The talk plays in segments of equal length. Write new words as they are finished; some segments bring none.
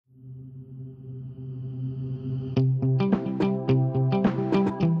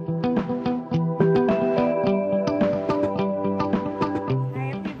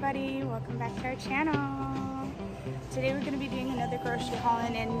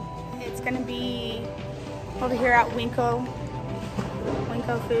It's gonna be over here at WINCO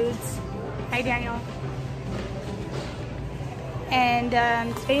Foods. Hi, Daniel. And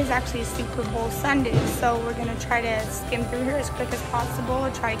today is actually Super Bowl Sunday, so we're gonna try to skim through here as quick as possible,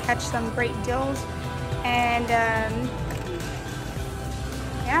 try to catch some great deals, and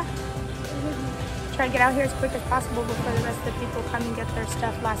yeah, try to get out here as quick as possible before the rest of the people come and get their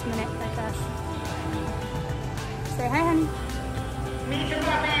stuff last minute like us. Say hi, honey.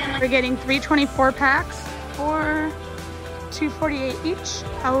 We're getting 3 24 packs for $2.48 each.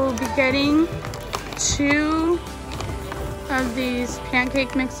 I will be getting 2 of these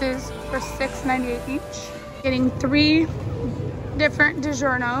pancake mixes for $6.98 each. Getting 3 different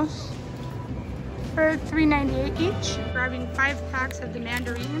DiGiorno's for $3.98 each. Grabbing 5 packs of the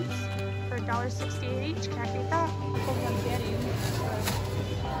mandarins for $1.68 each. Can't beat that. Hopefully I'm getting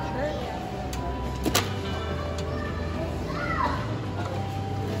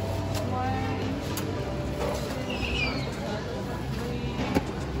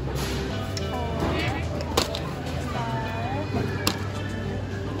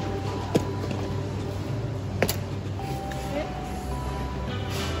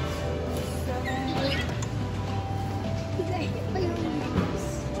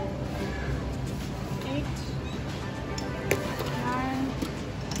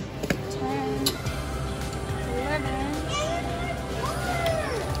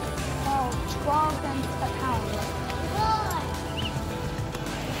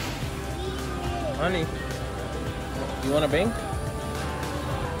Honey, you want a bang?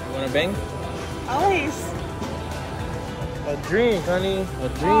 You want a bang? always. A drink, honey. A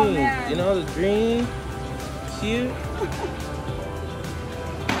drink. Oh, man. You know the drink? Cute.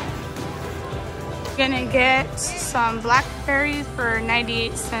 Gonna get some blackberries for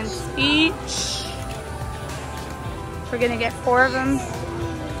 98 cents each. We're gonna get 4 of them.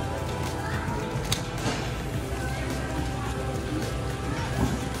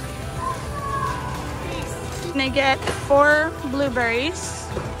 Gonna get 4 blueberries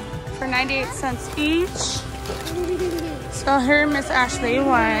for 98 cents each. So here, Miss Ashley,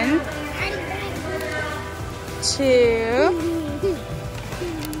 1, 2,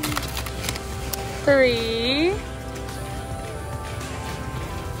 3,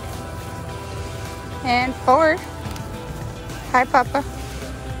 and 4. Hi, Papa.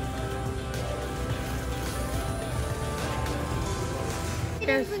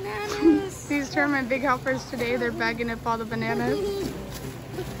 Yes. These two are my big helpers today. They're bagging up all the bananas.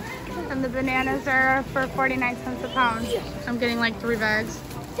 And the bananas are for 49 cents a pound. I'm getting like 3 bags.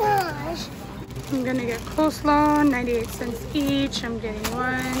 I'm gonna get coleslaw, 98 cents each. I'm getting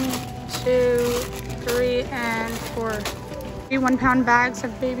 1, 2, 3, and 4. 1-pound bags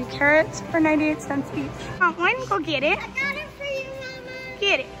of baby carrots for 98 cents each. Want one? Go get it. I got it for you, Mama.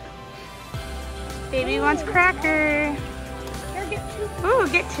 Get it. Baby wants cracker. Get 2. Ooh,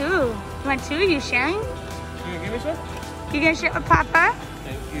 get 2. You want 2? You sharing? You gonna give me some? You gonna share with Papa?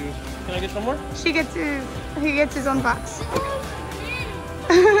 Thank you. Can I get some more? He gets his own box.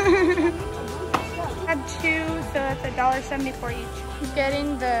 Had 2, so that's $1.74 each.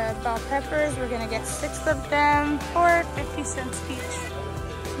 Getting the bell peppers, we're gonna get 6 of them for 50 cents each.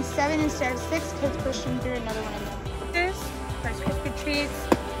 7 instead of 6, kids pushing through another one of them. This, Rice Krispie treats,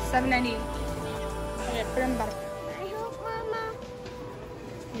 $7.98. Okay, put in butter. I help, Mama.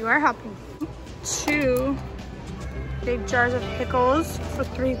 You are helping. 2 big jars of pickles for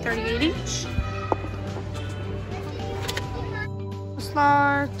 $3.38 each.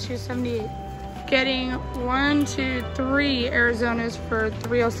 Coleslaw, $2.78. Getting 1, 2, 3 Arizonas for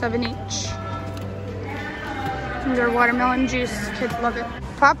 $3.07 each. And their watermelon juice, kids love it.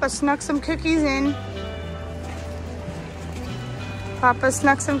 Papa snuck some cookies in. Papa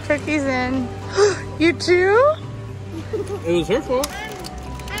snuck some cookies in. You too? It was her fault.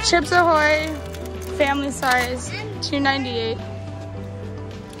 Chips Ahoy, family size, $2.98.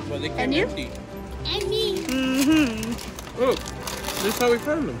 Well, they And came you? empty. And me. Mm-hmm. Look, this is how we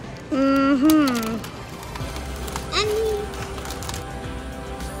found them. Mm-hmm. And me.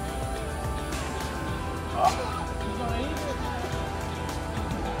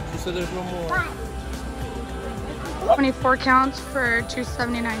 She said there's no more. 24 counts for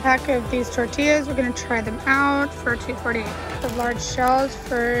 $2.79. Pack of these tortillas, we're gonna try them out for $2.48. The large shells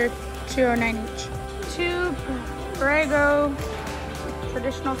for $2.09 each. 2 Borrego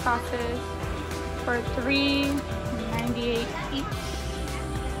traditional sauces for $3.98 each.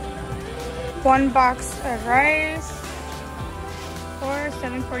 1 box of rice for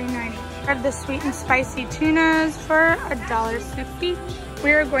 $7.49 each. Have the sweet and spicy tunas for $1.60 each.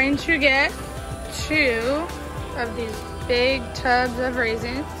 We are going to get 2 of these big tubs of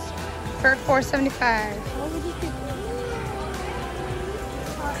raisins for $4.75.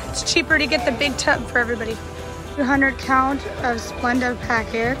 It's cheaper to get the big tub for everybody. 200 count of Splenda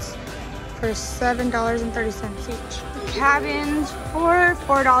packets for $7.30 each. Cabins for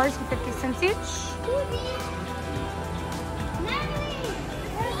 $4.50 each.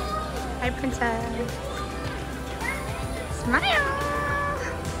 Hi, princess. Smile.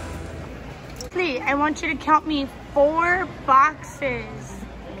 Please, I want you to count me 4 boxes.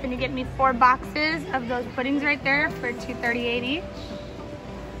 Can you get me 4 boxes of those puddings right there for $2.38 each?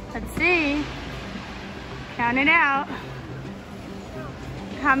 Let's see. Count it out.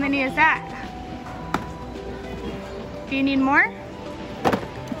 How many is that? Do you need more?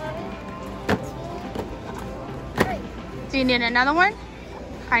 Do you need another one?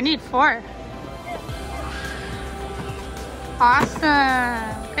 I need 4.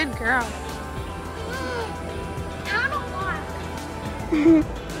 Awesome. Good girl. I don't want.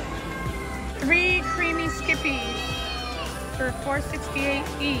 3 creamy Skippies for $4.68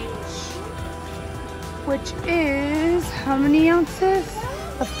 each. Which is, how many ounces?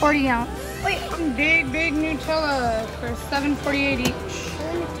 A 40 ounce. Wait, big Nutella for $7.48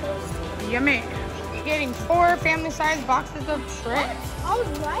 each. Yummy. Getting 4 family-sized boxes of Trix. All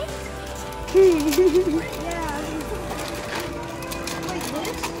right. Yeah. Like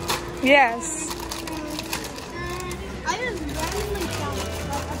this? Yes. I just randomly found it.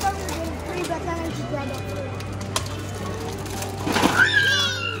 I thought we were getting 3, but then I just grabbed all 3.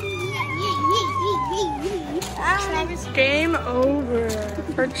 Game over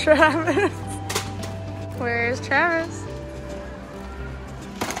for Travis. Where's Travis?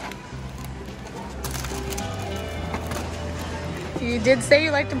 You did say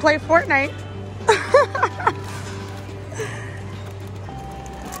you like to play Fortnite.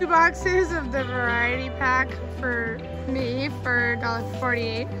 2 boxes of the variety pack for me for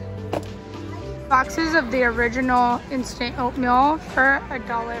 $1.48. Boxes of the original instant oatmeal for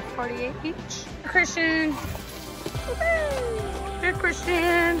 $1.48 each. Christian. Good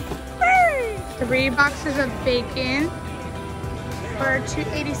Christian. 3 boxes of bacon for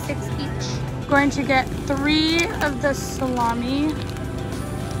 $2.86 each. Going to get 3 of the salami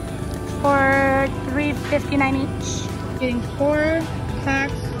for $3.59 each. Getting 4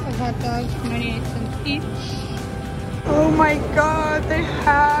 packs of hot dogs for 98 cents each. Oh my god, they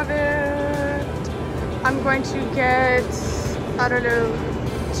have it. I'm going to get, I don't know,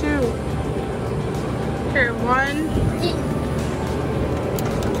 2. Here, 1,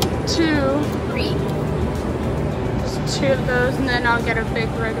 2, 3. Just 2 of those, and then I'll get a big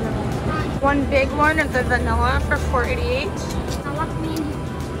regular one. 1 big one of the vanilla for $4.88. I want me.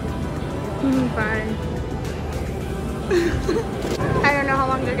 Bye. I don't know how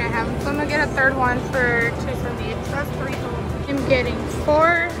long they're gonna have them, so I'm gonna get a 3rd one for $2.78. So that's 3 total. I'm getting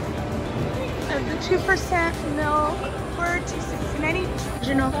 4 of the 2% milk for $2.69 each.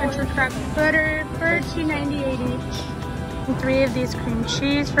 Original French cracked butter for $2.98 each. And 3 of these cream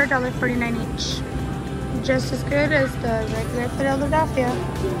cheese for $1.49 each. Just as good as the regular Philadelphia.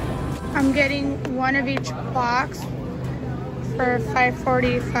 I'm getting 1 of each box for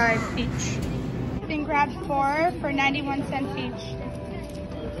 $5.45 each. Then grabbed 4 for 91 cents each.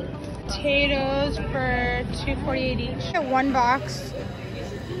 Potatoes for $2.48 each. 1 box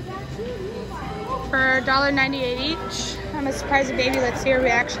for $1.98 each. I'm gonna surprise the baby. Let's see her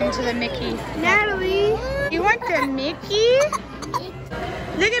reaction to the Mickey. Natalie. You want the Mickey?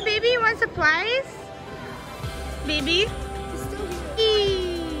 Look at baby, you want supplies? Baby?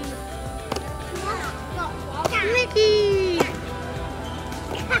 Mickey!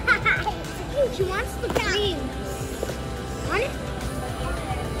 She wants the cream. Want it?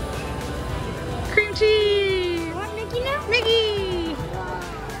 Cream cheese! You want Mickey now? Mickey!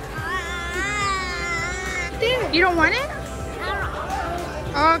 You don't want it?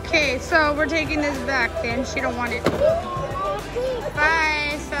 Okay, so we're taking this back then. She don't want it.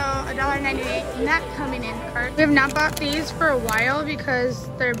 Bye. So $1.98, not coming in cart. We have not bought these for a while because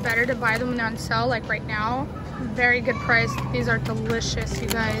they're better to buy them when they're on sale, like right now. Very good price. These are delicious, you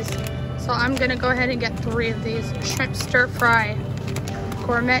guys. So I'm gonna go ahead and get 3 of these. Shrimp stir fry,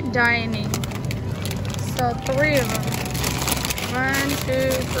 gourmet dining. So 3 of them. 1,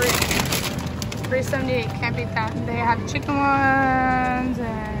 2, 3. $3.78, can't beat that. They have chicken ones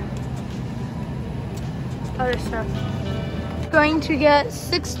and other stuff. Going to get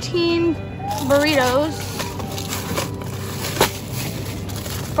 16 burritos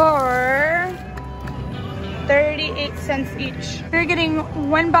for 38 cents each. We're getting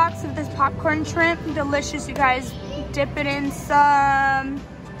 1 box of this popcorn shrimp. Delicious, you guys. Dip it in some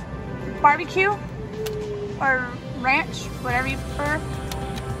barbecue or ranch, whatever you prefer.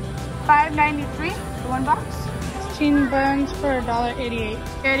 $5.93 for one box. 16 buns for $1.88.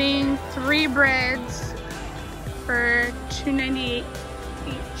 Getting 3 breads for $2.98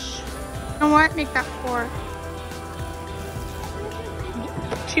 each. You know what? Make that 4.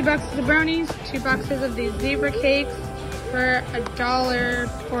 2 boxes of brownies, 2 boxes of these zebra cakes for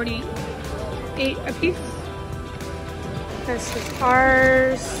 $1.48 a piece. This is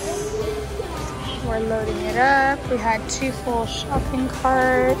ours. We're loading it up. We had 2 full shopping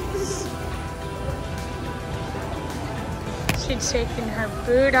carts. She's taking her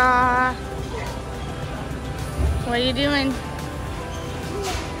boot off. What are you doing?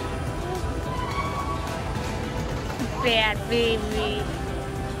 Bad baby.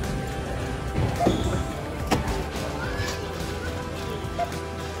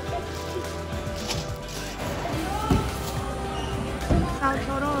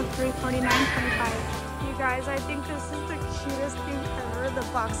 Total of $349.25. You guys, I think this is the cutest thing ever. The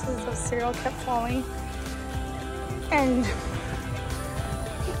boxes of cereal kept falling, and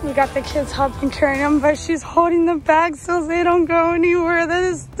we got the kids helping carry them, but she's holding the bags so they don't go anywhere. That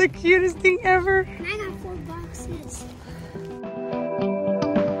is the cutest thing ever. And I got 4 boxes.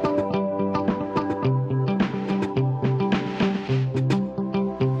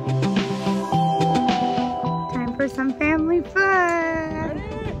 Time for some family fun.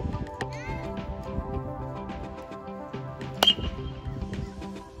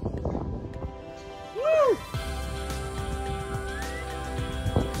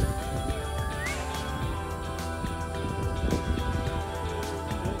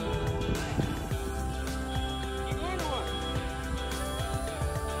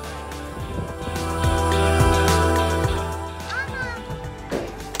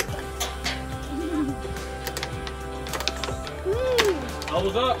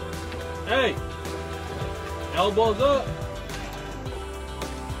 Elbows up. Hey. Elbows up.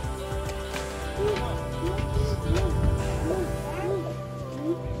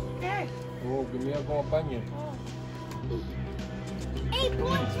 Oh, que me acompañe. Hey,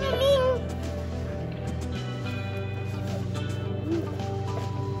 point to me.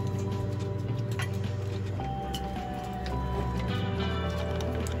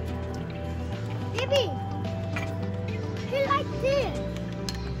 Baby, he like this.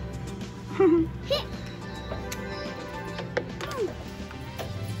 Hit.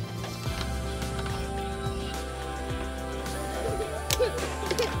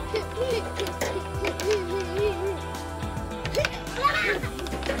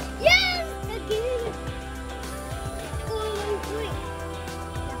 Yes, again. Go quick.